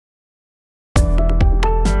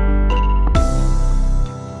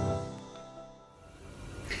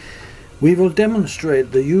We will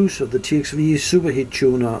demonstrate the use of the TXV Superheat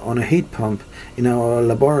Tuner on a heat pump in our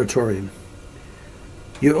laboratory.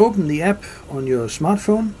 You open the app on your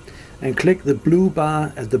smartphone and click the blue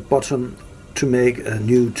bar at the bottom to make a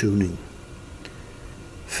new tuning.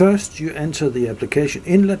 First you enter the application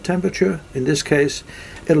inlet temperature. In this case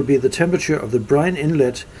it'll be the temperature of the brine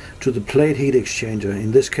inlet to the plate heat exchanger.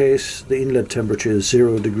 In this case the inlet temperature is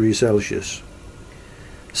 0 degrees Celsius.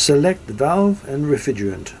 Select the valve and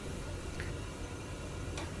refrigerant.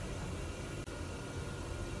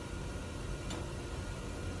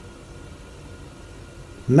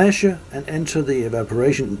 Measure and enter the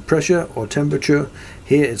evaporation pressure or temperature.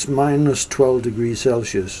 Here it's minus 12 degrees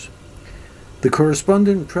Celsius. The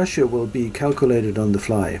corresponding pressure will be calculated on the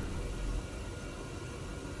fly.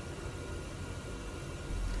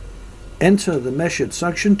 Enter the measured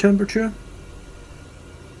suction temperature.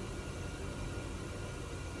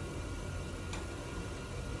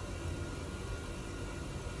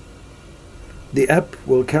 The app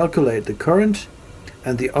will calculate the current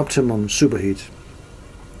and the optimum superheat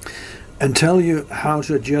and tell you how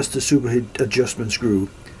to adjust the superheat adjustment screw.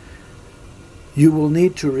 You will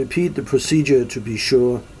need to repeat the procedure to be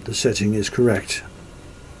sure the setting is correct.